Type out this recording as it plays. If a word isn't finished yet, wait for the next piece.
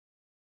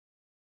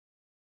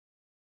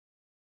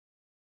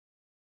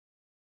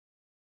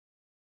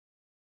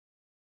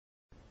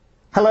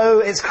Hello,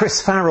 it's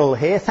Chris Farrell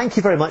here. Thank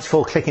you very much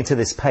for clicking to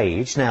this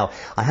page. Now,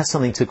 I have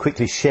something to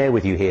quickly share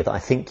with you here that I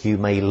think you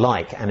may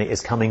like, and it is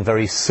coming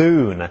very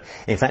soon.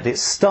 In fact, it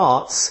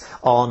starts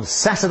on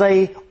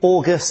Saturday,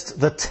 August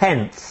the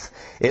 10th.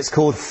 It's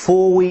called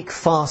 4-Week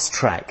Fast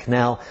Track.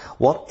 Now,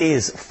 what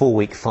is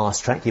 4-Week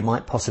Fast Track? You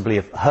might possibly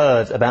have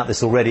heard about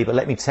this already, but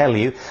let me tell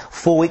you,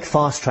 4-Week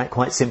Fast Track,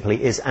 quite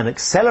simply, is an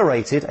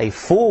accelerated, a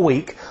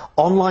 4-week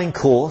online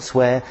course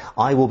where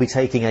I will be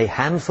taking a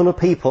handful of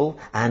people,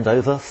 and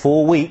over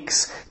 4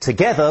 weeks,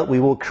 together we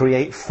will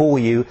create for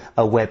you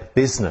a web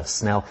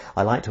business. Now,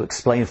 I like to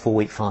explain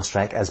 4-Week Fast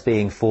Track as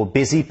being for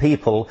busy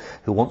people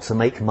who want to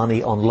make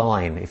money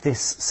online. If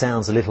this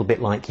sounds a little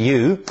bit like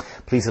you,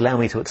 please allow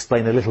me to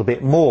explain a little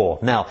bit more.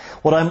 Now,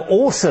 what I'm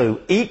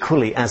also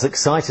equally as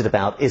excited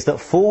about is that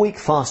 4-Week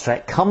Fast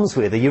Track comes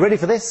with, are you ready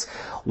for this?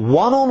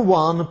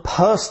 One-on-one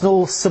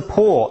personal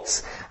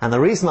support. And the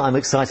reason I'm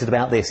excited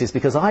about this is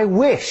because I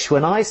wish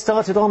when I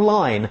started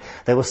online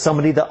there was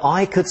somebody that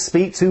I could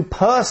speak to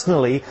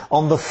personally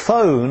on the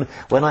phone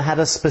when I had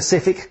a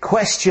specific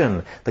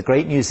question. The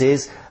great news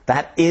is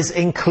that is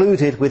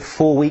included with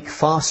 4-Week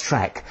Fast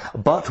Track.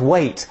 But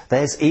wait,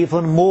 there's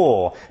even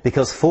more,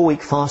 because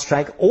 4-Week Fast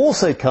Track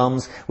also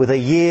comes with a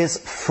year's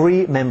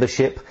free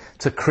membership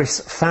to Chris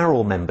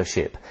Farrell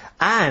membership.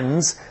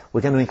 And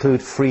we're going to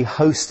include free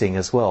hosting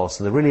as well.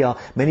 So there really are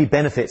many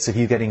benefits of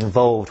you getting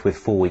involved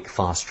with 4-Week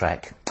Fast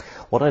Track.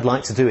 What I'd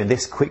like to do in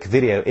this quick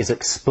video is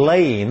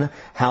explain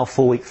how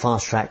 4-Week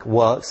Fast Track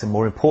works, and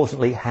more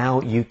importantly,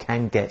 how you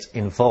can get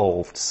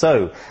involved.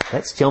 So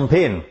let's jump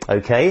in,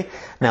 okay?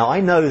 Now,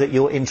 I know that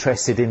you're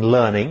interested in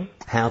learning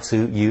how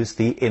to use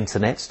the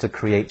internet to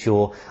create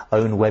your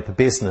own web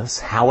business.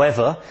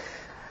 However,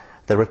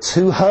 there are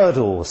two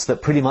hurdles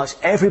that pretty much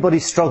everybody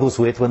struggles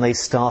with when they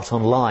start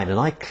online, and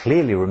I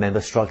clearly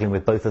remember struggling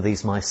with both of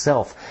these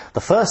myself.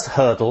 The first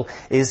hurdle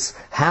is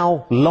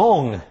how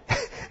long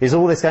is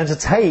all this going to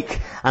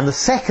take? And the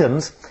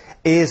second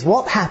is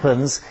what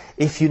happens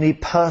if you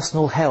need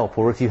personal help,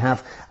 or if you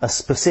have a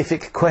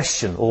specific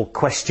question or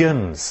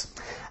questions.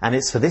 And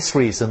it's for this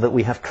reason that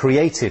we have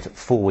created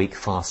 4-Week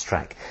Fast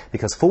Track,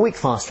 because 4-Week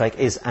Fast Track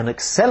is an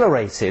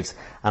accelerated,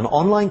 an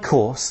online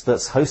course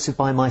that's hosted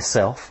by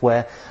myself,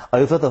 where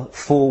over the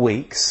 4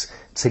 weeks,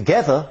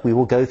 together we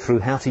will go through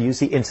how to use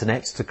the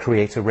internet to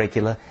create a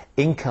regular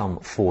income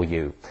for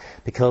you.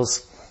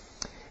 Because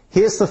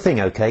here's the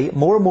thing, okay,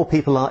 more and more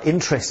people are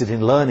interested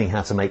in learning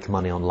how to make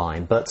money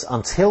online, but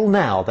until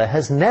now there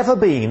has never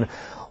been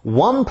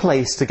one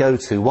place to go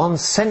to, one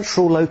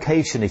central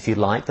location, if you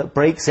like, that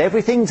breaks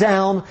everything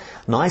down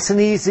nice and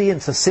easy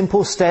into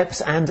simple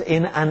steps and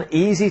in an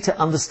easy to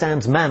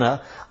understand manner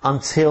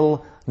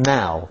until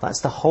now. That's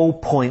the whole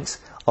point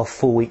of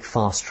 4-Week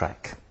Fast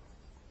Track.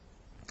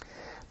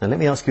 Now let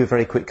me ask you a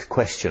very quick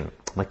question.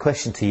 My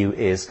question to you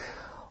is,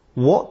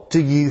 what do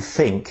you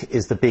think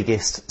is the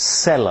biggest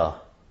seller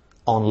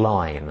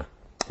online?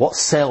 What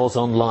sells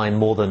online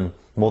more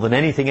than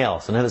anything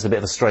else? I know that's a bit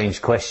of a strange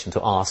question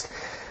to ask.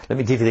 Let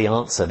me give you the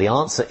answer. The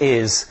answer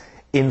is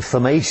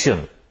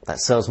information. That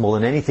sells more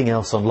than anything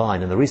else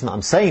online. And the reason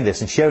I'm saying this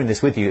and sharing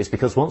this with you is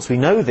because once we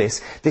know this,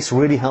 this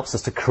really helps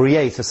us to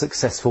create a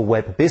successful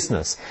web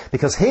business.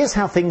 Because here's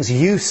how things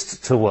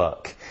used to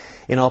work.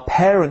 In our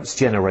parents'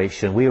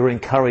 generation, we were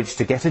encouraged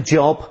to get a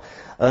job,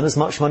 earn as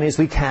much money as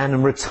we can,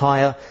 and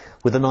retire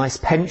with a nice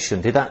pension.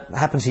 Did that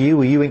happen to you?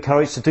 Were you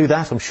encouraged to do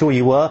that? I'm sure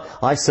you were.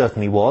 I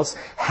certainly was.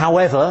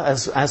 However,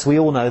 as we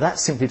all know, that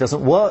simply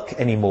doesn't work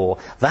anymore.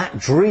 That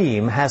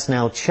dream has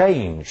now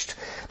changed.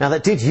 Now,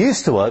 that did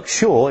used to work,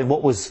 sure, in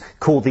what was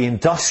called the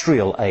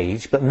industrial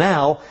age, but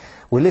now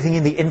we're living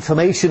in the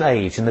information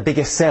age, and the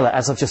biggest seller,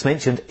 as I've just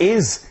mentioned,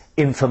 is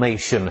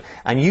information.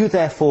 And you,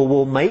 therefore,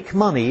 will make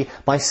money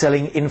by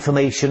selling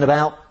information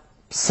about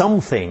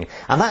something.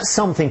 And that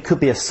something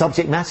could be a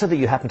subject matter that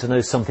you happen to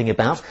know something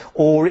about,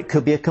 or it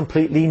could be a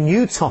completely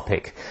new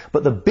topic.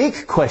 But the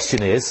big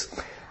question is,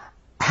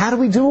 how do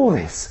we do all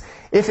this?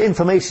 If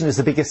information is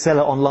the biggest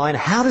seller online,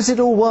 how does it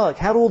all work?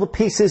 How do all the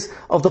pieces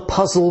of the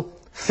puzzle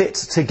fit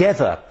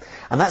together?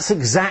 And that's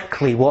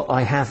exactly what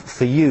I have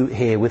for you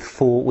here with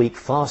 4-Week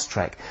Fast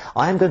Track.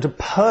 I am going to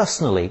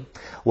personally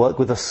work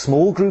with a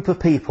small group of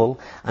people,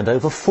 and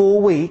over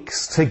 4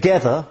 weeks,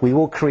 together, we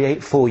will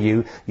create for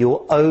you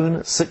your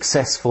own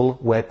successful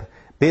web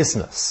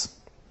business.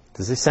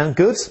 Does this sound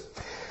good?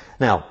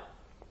 Now,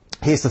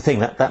 here's the thing,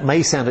 that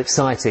may sound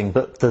exciting,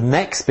 but the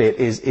next bit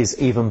is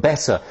even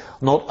better.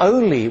 Not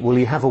only will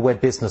you have a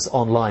web business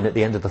online at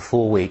the end of the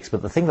 4 weeks,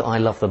 but the thing that I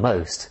love the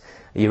most,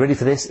 are you ready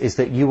for this, is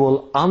that you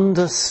will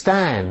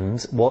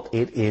understand what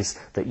it is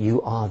that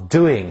you are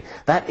doing.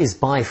 That is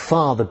by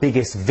far the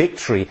biggest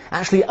victory,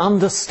 actually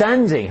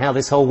understanding how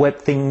this whole web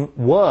thing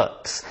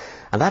works.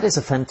 And that is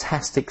a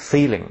fantastic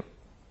feeling.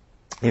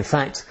 In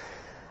fact,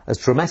 as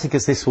dramatic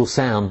as this will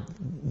sound,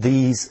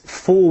 these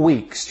 4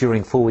 weeks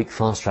during 4-Week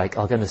Fast Track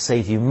are going to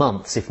save you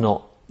months, if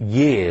not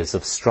years,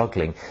 of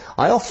struggling.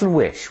 I often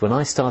wish, when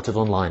I started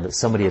online, that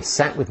somebody had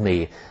sat with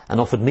me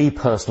and offered me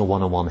personal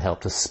one-on-one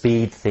help to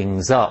speed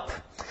things up.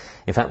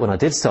 In fact, when I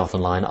did start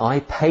online,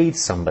 I paid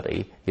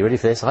somebody, you ready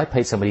for this? I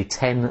paid somebody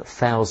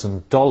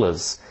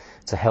 $10,000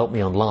 to help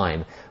me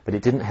online, but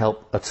it didn't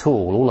help at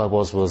all. All I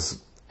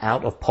was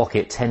out of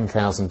pocket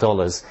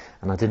 $10,000,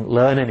 and I didn't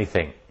learn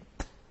anything.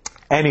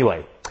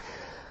 Anyway,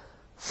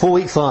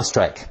 4-week fast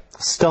track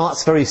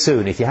starts very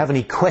soon. If you have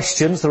any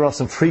questions, there are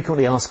some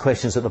frequently asked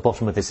questions at the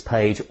bottom of this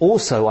page.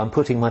 Also, I'm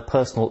putting my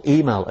personal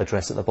email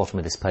address at the bottom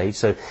of this page,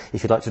 so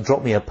if you'd like to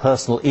drop me a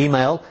personal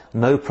email,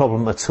 no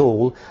problem at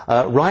all.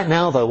 Right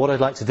now, though, what I'd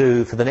like to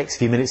do for the next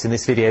few minutes in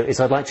this video is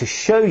I'd like to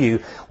show you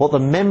what the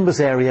members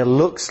area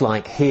looks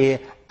like here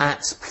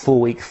at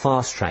 4-week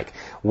fast track.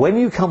 When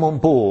you come on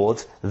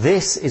board,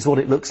 this is what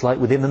it looks like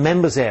within the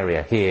members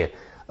area here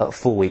at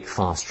 4-week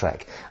fast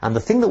track. And the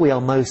thing that we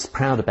are most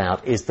proud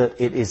about is that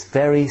it is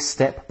very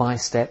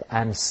step-by-step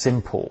and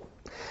simple.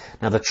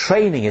 Now, the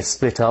training is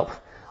split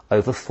up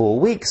over 4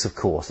 weeks, of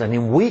course, and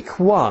in week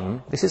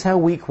 1, this is how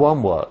week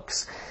 1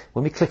 works.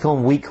 When we click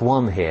on week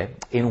 1 here,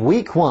 in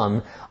week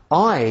 1,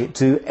 I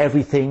do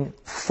everything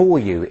for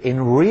you.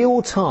 In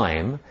real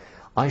time,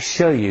 I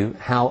show you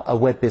how a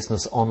web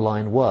business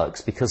online works,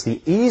 because the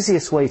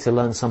easiest way to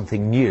learn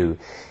something new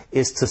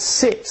is to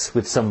sit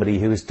with somebody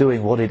who is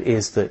doing what it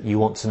is that you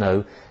want to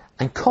know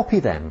and copy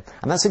them.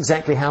 And that's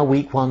exactly how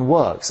week 1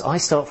 works. I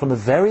start from the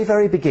very,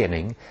 very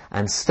beginning,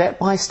 and step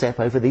by step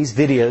over these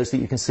videos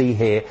that you can see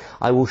here,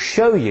 I will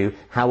show you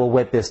how a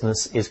web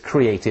business is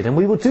created. And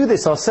we will do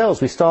this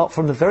ourselves. We start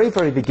from the very,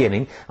 very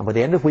beginning, and by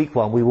the end of week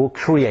 1, we will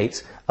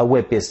create a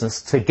web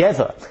business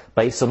together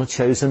based on a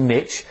chosen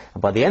niche.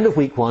 And by the end of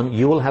week 1,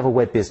 you will have a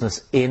web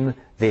business in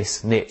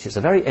this niche. It's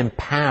a very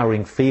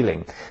empowering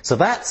feeling. So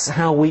that's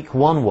how week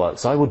 1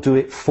 works. I will do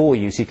it for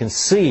you so you can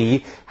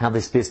see how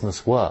this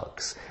business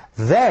works.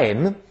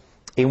 Then,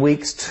 in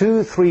weeks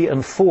 2, 3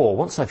 and 4,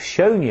 once I've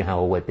shown you how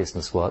a web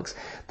business works,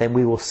 then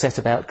we will set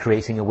about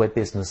creating a web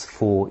business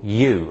for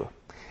you.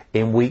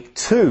 In week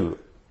 2,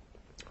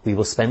 we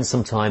will spend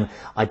some time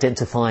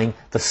identifying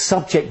the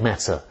subject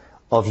matter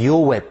of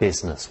your web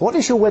business. What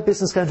is your web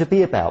business going to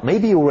be about?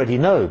 Maybe you already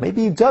know,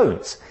 maybe you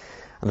don't.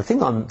 And the thing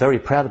that I'm very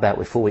proud about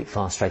with 4-week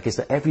fast track is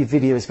that every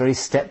video is very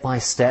step by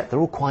step.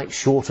 They're all quite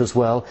short as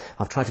well.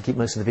 I've tried to keep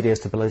most of the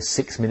videos to below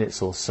 6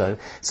 minutes or so.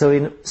 So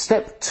in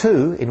step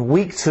 2, in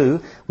week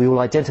 2, we will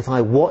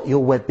identify what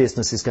your web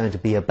business is going to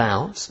be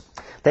about.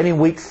 Then in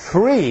week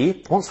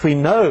 3, once we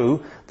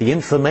know the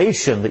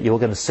information that you're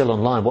going to sell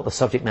online, what the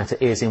subject matter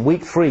is, in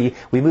week 3,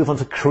 we move on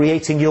to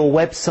creating your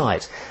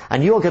website.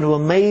 And you're going to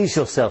amaze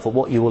yourself at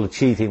what you will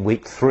achieve in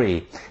week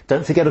 3.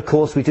 Don't forget, of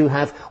course, we do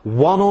have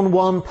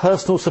one-on-one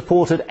personal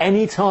support at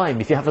any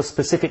time. If you have a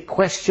specific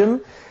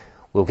question,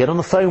 we'll get on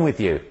the phone with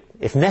you.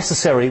 If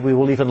necessary, we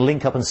will even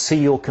link up and see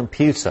your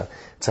computer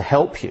to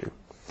help you.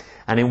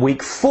 And in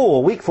week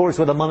 4 is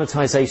where the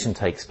monetization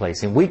takes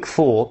place. In week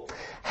 4,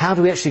 how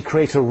do we actually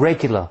create a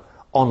regular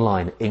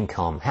online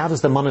income? How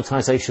does the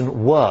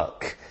monetization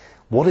work?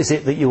 What is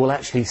it that you will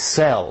actually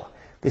sell?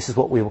 This is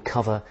what we will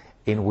cover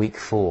in week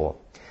 4.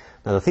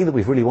 Now, the thing that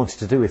we've really wanted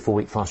to do with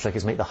 4-week fast track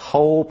is make the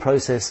whole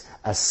process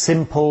as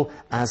simple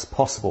as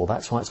possible.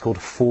 That's why it's called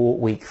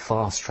 4-week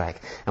fast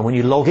track. And when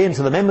you log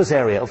into the members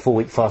area of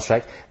 4-week fast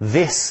track,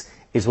 this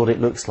is what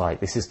it looks like.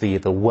 This is the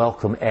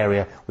welcome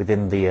area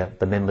within the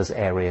members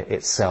area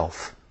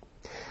itself.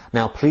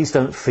 Now, please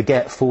don't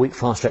forget, 4-week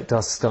fast track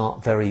does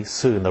start very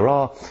soon. There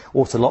are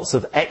also lots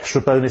of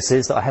extra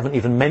bonuses that I haven't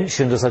even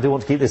mentioned, as I do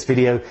want to keep this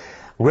video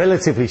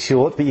relatively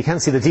short, but you can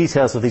see the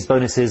details of these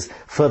bonuses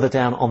further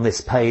down on this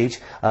page.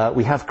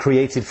 We have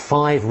created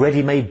 5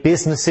 ready-made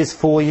businesses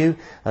for you.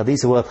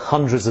 These are worth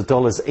hundreds of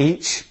dollars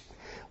each.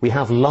 We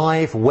have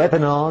live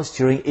webinars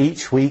during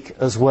each week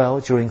as well,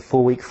 during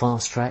 4-week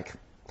fast track.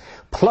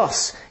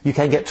 Plus, you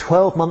can get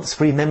 12 months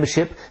free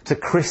membership to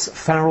Chris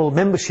Farrell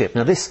membership.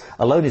 Now, this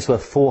alone is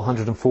worth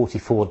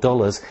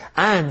 $444,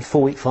 and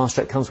 4-week fast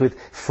track comes with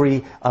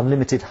free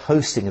unlimited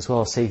hosting as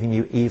well, saving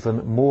you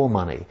even more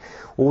money.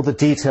 All the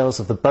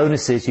details of the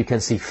bonuses you can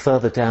see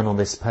further down on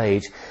this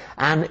page.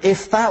 And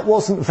if that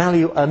wasn't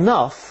value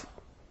enough,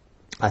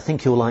 I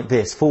think you'll like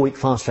this. 4-week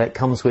fast track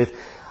comes with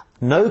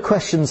no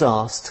questions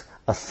asked,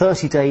 a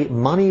 30-day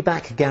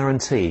money-back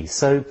guarantee.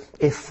 So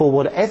if for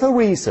whatever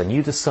reason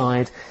you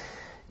decide,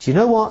 do you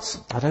know what,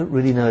 I don't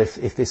really know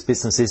if this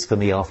business is for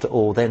me after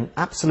all, then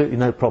absolutely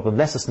no problem.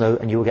 Let us know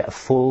and you will get a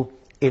full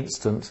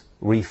instant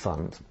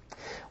refund.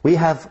 We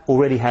have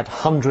already had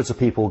hundreds of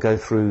people go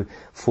through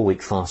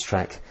 4-week fast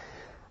track,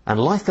 and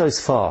life goes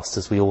fast,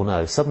 as we all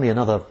know. Suddenly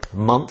another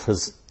month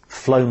has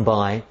flown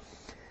by.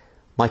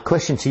 My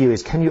question to you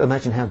is, can you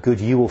imagine how good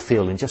you will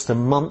feel in just a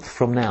month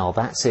from now?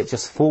 That's it,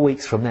 just 4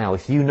 weeks from now,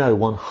 if you know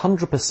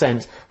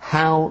 100%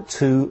 how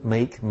to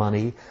make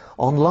money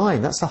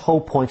online. That's the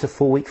whole point of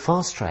 4-week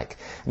fast track.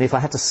 And if I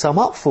had to sum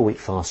up 4-week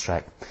fast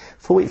track,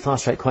 4-week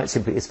fast track quite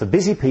simply is for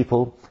busy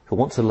people who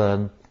want to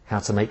learn how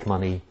to make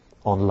money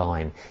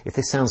online. If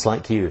this sounds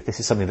like you, if this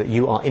is something that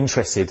you are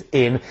interested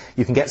in,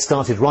 you can get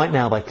started right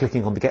now by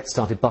clicking on the Get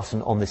Started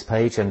button on this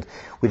page, and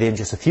within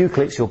just a few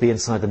clicks you'll be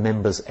inside the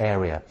members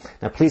area.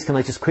 Now, please can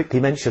I just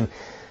quickly mention,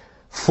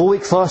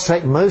 4-week fast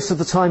track most of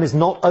the time is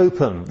not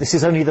open. This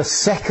is only the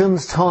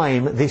second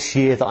time this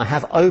year that I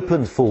have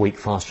opened 4-week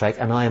fast track,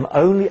 and I am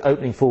only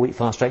opening 4-week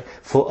fast track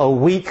for a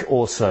week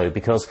or so,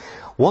 because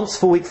once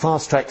 4-week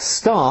fast track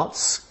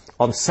starts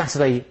on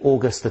Saturday,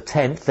 August the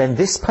 10th, then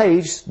this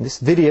page, this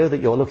video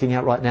that you're looking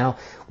at right now,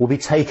 will be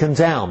taken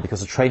down because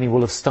the training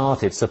will have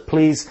started. So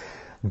please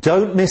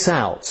don't miss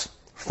out.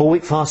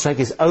 4-week fast track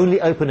is only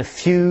open a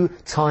few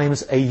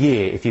times a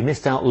year. If you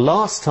missed out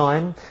last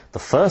time, the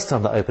first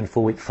time that I opened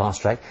 4-week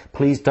fast track,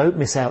 please don't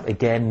miss out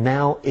again.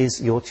 Now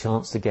is your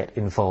chance to get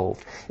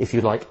involved. If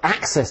you'd like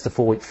access to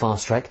 4-week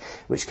fast track,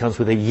 which comes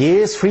with a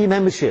year's free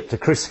membership to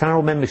Chris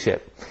Farrell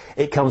membership,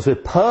 it comes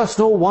with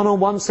personal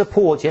one-on-one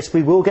support. Yes,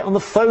 we will get on the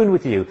phone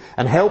with you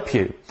and help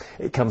you.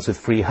 It comes with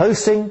free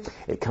hosting.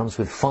 It comes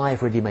with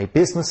 5 ready-made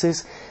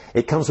businesses.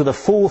 It comes with a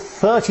full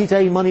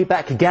 30-day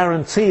money-back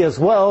guarantee as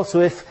well. So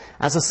if,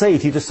 as I say,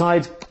 if you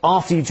decide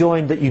after you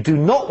join that you do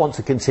not want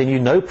to continue,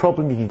 no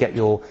problem. You can get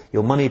your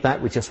money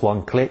back with just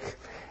one click.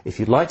 If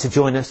you'd like to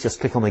join us,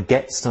 just click on the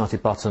Get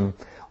Started button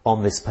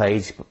on this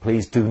page. But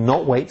please do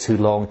not wait too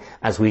long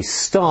as we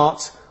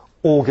start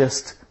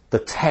August the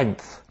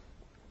 10th.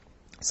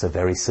 So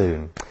very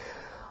soon.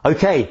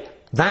 Okay,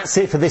 that's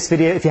it for this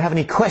video. If you have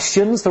any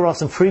questions, there are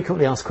some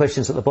frequently asked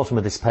questions at the bottom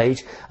of this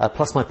page,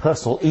 plus my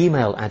personal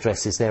email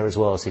address is there as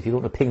well. So if you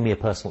want to ping me a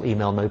personal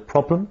email, no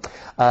problem.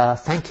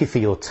 Thank you for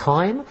your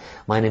time.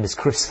 My name is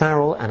Chris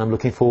Farrell, and I'm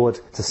looking forward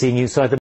to seeing you inside the